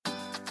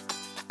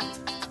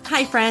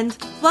Hi, friend.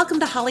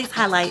 Welcome to Holly's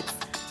Highlights,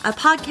 a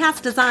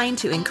podcast designed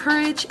to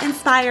encourage,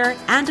 inspire,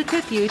 and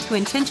equip you to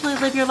intentionally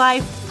live your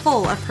life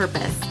full of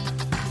purpose.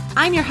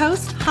 I'm your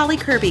host, Holly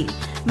Kirby,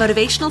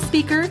 motivational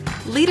speaker,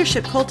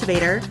 leadership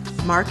cultivator,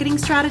 marketing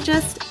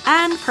strategist,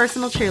 and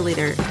personal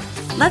cheerleader.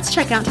 Let's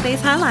check out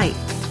today's highlight.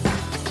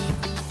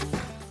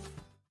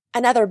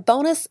 Another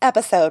bonus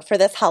episode for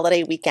this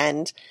holiday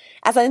weekend.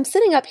 As I'm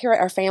sitting up here at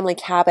our family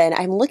cabin,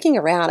 I'm looking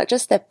around at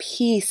just the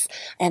peace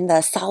and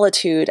the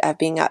solitude of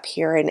being up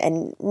here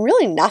and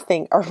really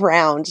nothing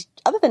around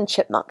other than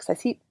chipmunks. I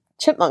see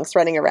chipmunks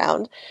running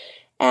around.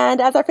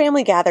 And as our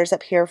family gathers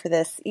up here for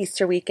this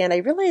Easter weekend, I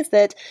realized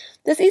that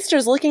this Easter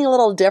is looking a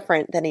little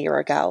different than a year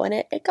ago. And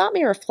it got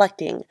me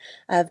reflecting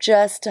of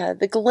just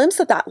the glimpse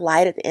of that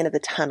light at the end of the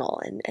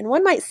tunnel. And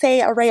one might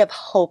say a ray of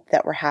hope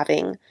that we're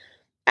having.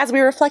 As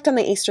we reflect on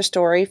the Easter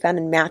story found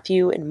in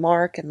Matthew and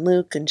Mark and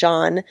Luke and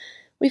John,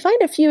 we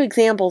find a few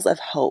examples of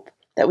hope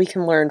that we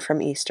can learn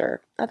from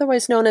Easter,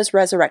 otherwise known as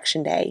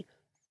Resurrection Day.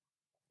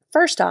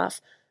 First off,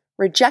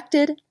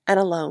 rejected and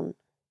alone.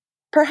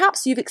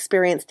 Perhaps you've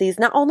experienced these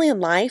not only in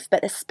life,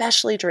 but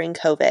especially during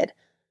COVID.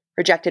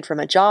 Rejected from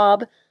a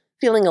job,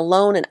 feeling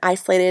alone and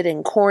isolated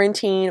in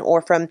quarantine,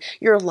 or from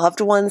your loved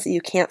ones that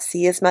you can't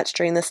see as much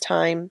during this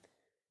time.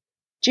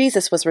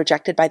 Jesus was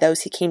rejected by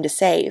those he came to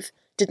save,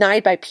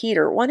 denied by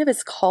Peter, one of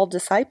his called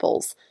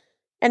disciples,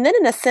 and then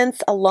in a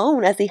sense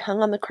alone as he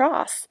hung on the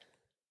cross.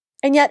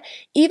 And yet,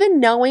 even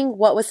knowing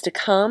what was to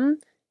come,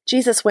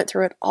 Jesus went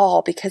through it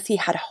all because he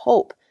had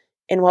hope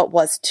in what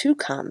was to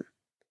come.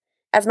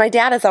 As my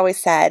dad has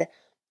always said,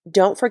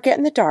 don't forget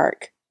in the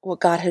dark what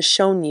God has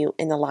shown you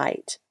in the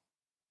light.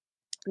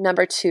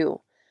 Number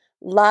 2,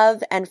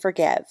 love and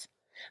forgive.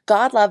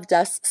 God loved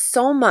us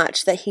so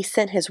much that he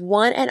sent his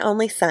one and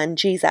only son,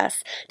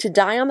 Jesus, to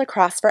die on the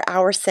cross for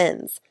our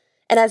sins.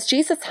 And as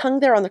Jesus hung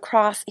there on the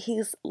cross,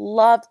 his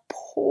love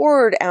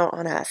poured out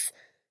on us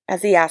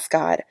as he asked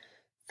God,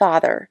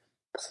 Father,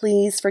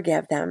 please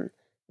forgive them.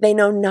 They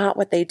know not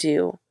what they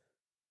do.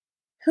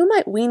 Who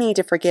might we need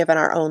to forgive in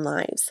our own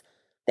lives?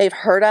 They've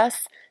hurt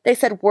us. They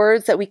said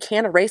words that we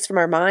can't erase from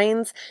our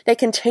minds. They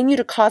continue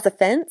to cause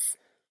offense.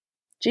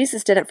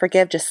 Jesus didn't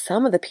forgive just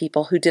some of the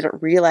people who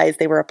didn't realize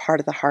they were a part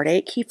of the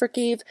heartache. He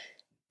forgave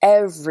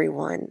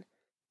everyone,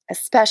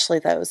 especially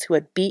those who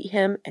had beat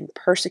him and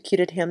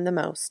persecuted him the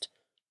most.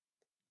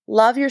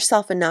 Love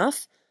yourself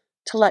enough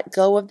to let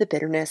go of the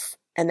bitterness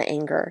and the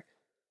anger.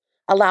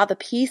 Allow the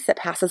peace that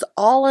passes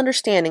all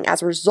understanding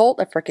as a result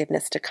of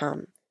forgiveness to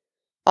come.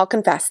 I'll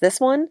confess, this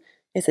one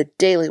is a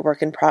daily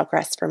work in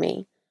progress for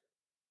me.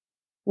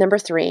 Number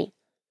 3,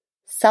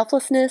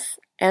 selflessness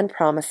and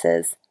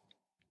promises.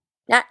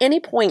 At any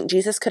point,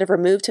 Jesus could have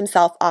removed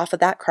himself off of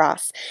that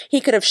cross.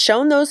 He could have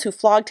shown those who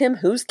flogged him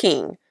who's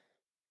king.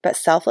 But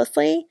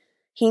selflessly,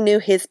 he knew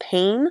his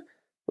pain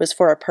was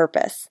for a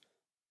purpose.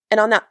 And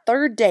on that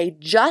third day,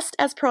 just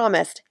as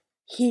promised,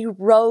 he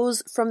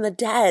rose from the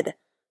dead.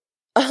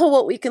 Oh,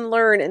 what we can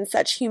learn in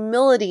such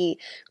humility,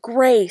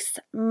 grace,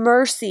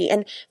 mercy,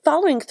 and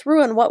following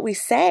through on what we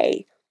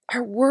say,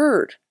 our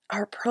word,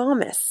 our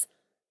promise,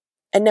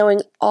 and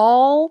knowing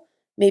all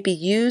may be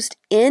used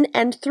in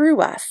and through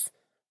us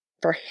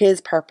for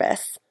his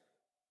purpose.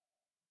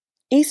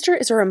 Easter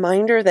is a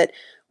reminder that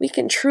we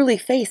can truly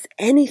face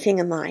anything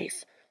in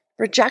life.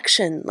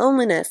 Rejection,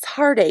 loneliness,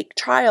 heartache,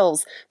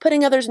 trials,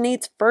 putting others'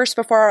 needs first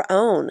before our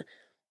own.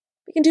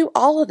 We can do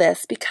all of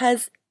this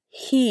because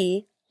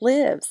he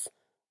lives.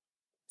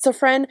 So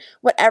friend,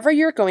 whatever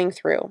you're going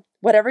through,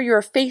 whatever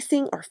you're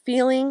facing or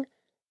feeling,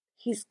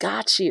 he's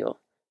got you.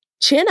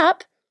 Chin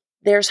up,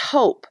 there's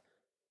hope.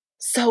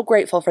 So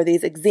grateful for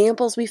these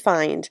examples we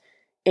find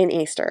in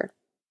Easter.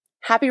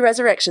 Happy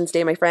Resurrections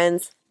Day, my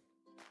friends.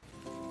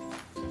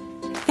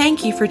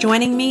 Thank you for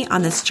joining me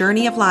on this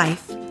journey of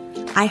life.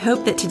 I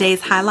hope that today's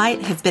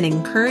highlight has been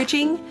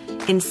encouraging,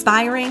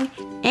 inspiring,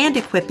 and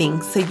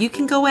equipping so you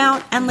can go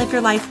out and live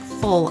your life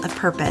full of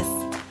purpose.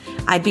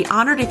 I'd be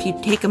honored if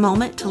you'd take a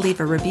moment to leave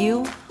a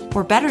review,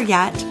 or better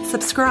yet,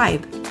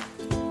 subscribe.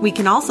 We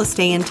can also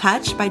stay in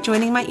touch by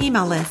joining my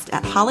email list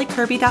at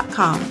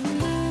hollycurby.com.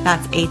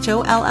 That's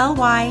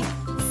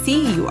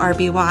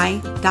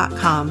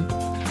HOLLYCURBY.com.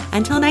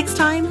 Until next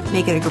time,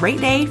 make it a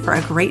great day for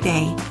a great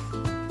day.